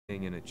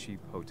in a cheap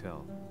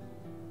hotel.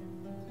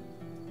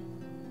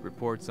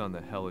 Reports on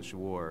the hellish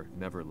war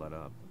never let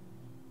up.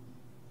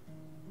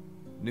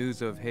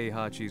 News of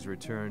Heihachi's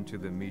return to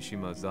the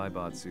Mishima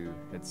Zaibatsu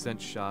had sent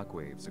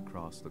shockwaves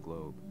across the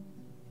globe,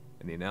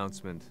 and the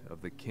announcement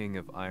of the King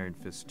of Iron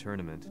Fist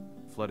tournament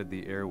flooded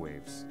the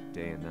airwaves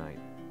day and night.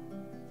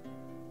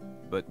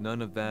 But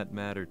none of that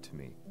mattered to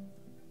me.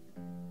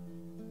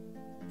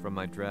 From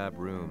my drab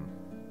room,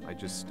 I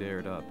just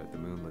stared up at the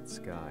moonlit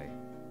sky,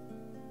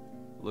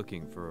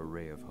 looking for a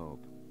ray of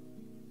hope.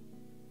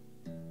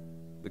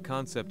 The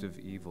concept of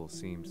evil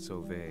seemed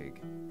so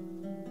vague.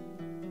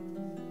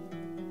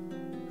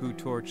 Who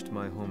torched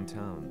my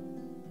hometown?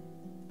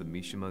 The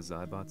Mishima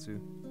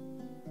Zaibatsu?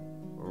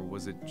 Or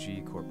was it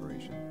G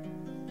Corporation?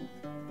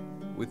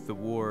 With the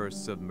war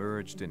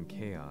submerged in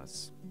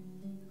chaos,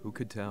 who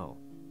could tell?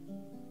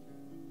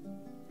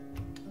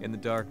 In the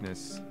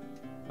darkness,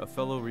 a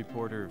fellow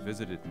reporter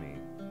visited me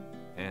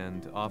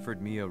and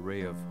offered me a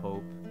ray of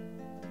hope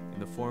in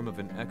the form of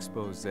an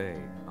expose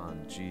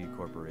on G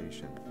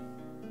Corporation.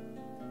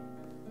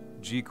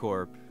 G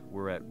Corp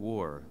were at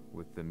war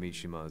with the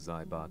Mishima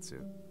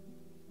Zaibatsu,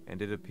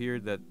 and it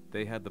appeared that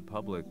they had the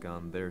public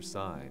on their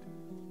side.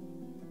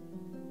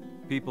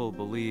 People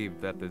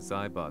believed that the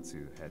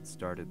Zaibatsu had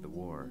started the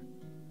war,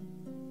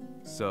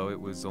 so it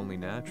was only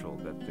natural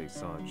that they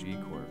saw G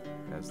Corp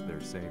as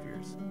their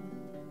saviors.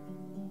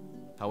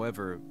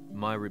 However,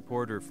 my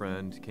reporter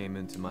friend came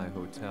into my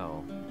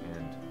hotel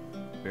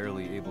and,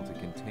 barely able to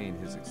contain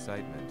his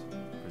excitement,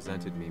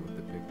 presented me with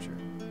the picture.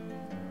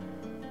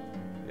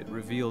 It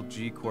revealed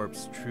G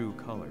Corp's true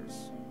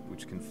colors,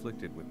 which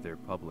conflicted with their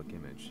public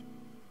image.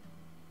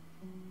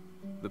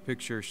 The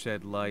picture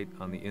shed light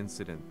on the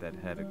incident that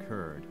had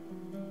occurred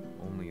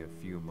only a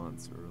few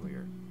months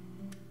earlier.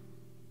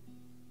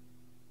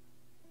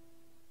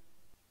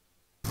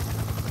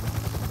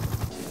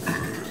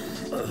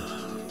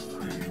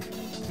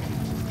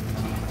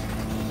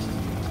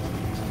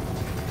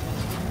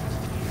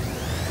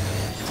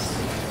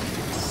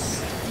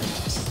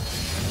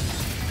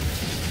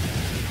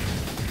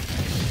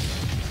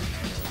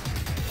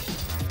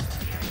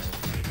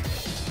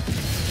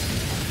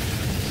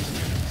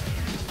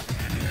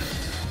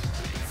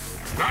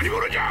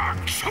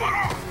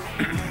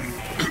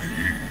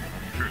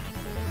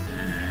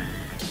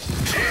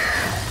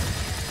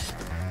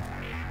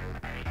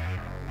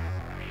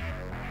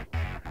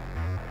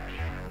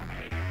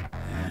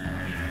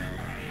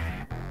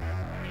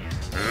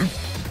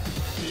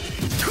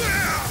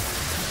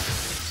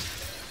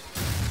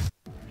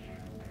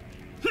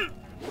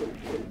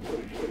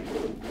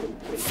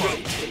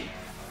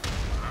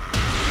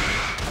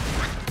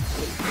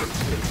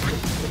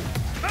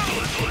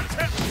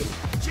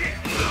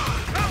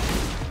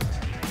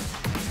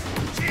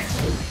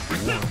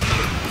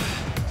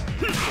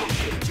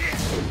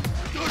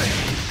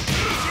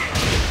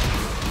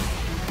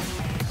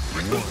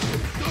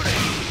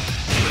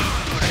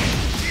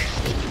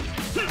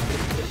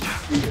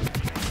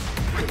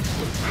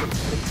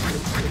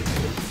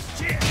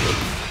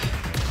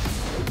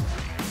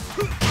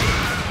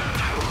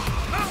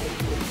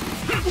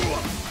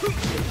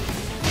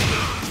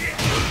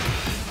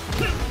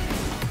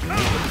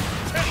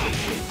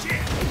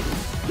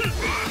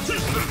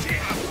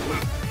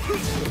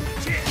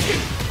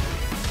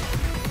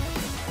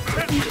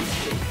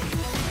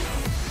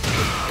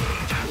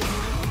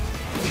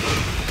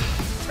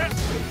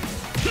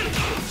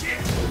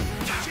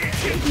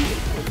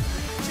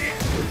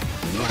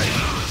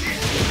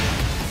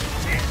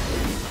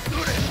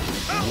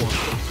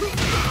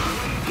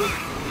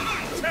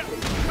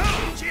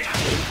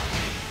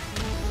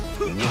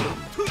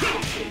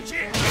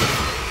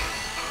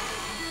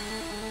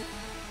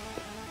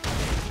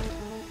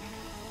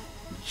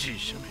 G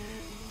社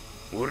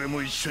め、俺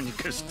も一緒に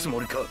消すつ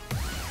もりか。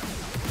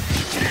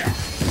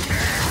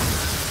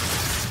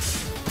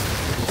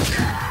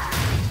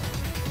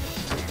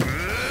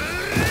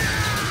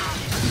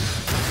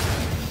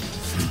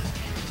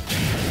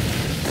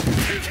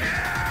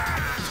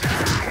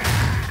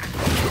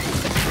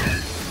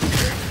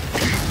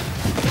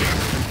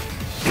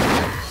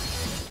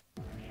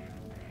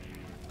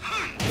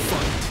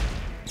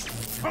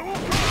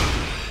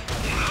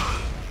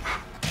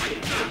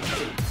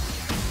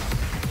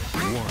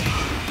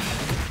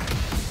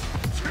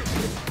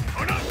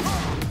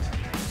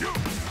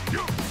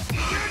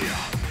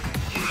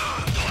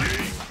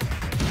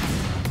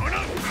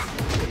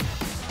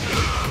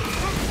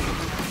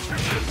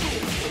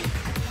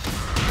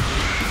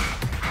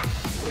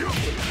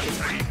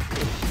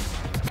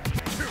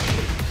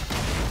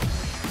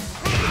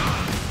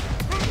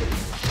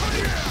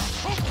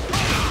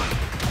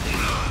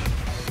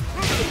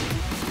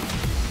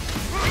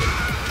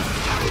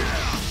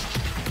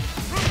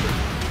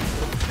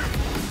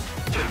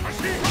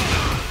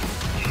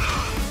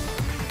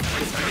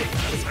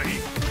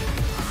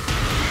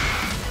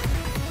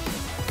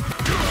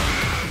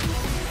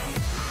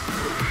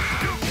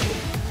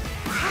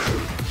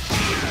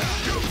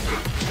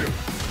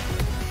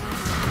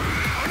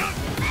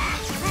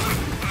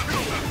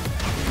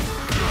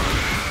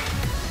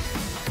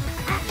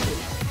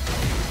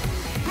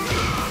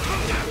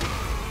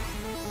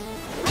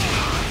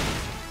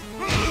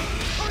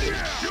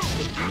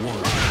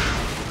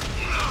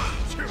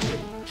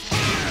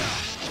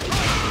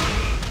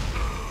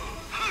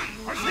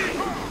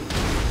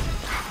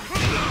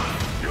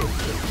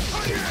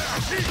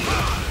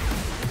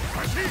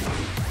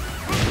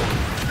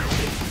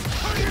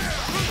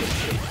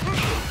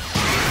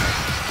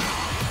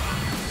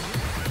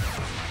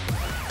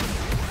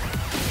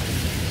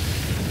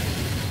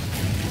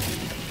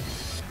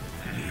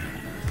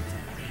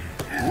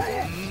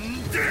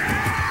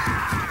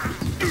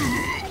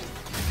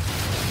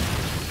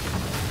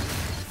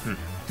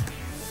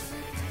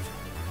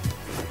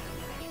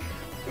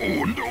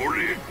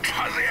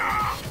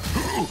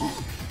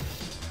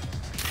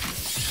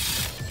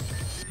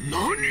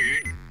何？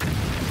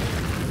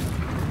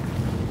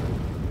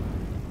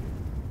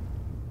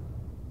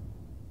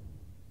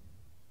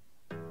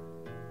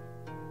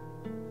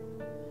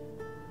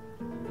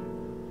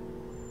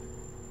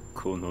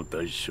この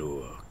代償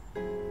は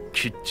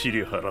きっち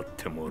り払っ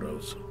てもら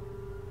うぞ。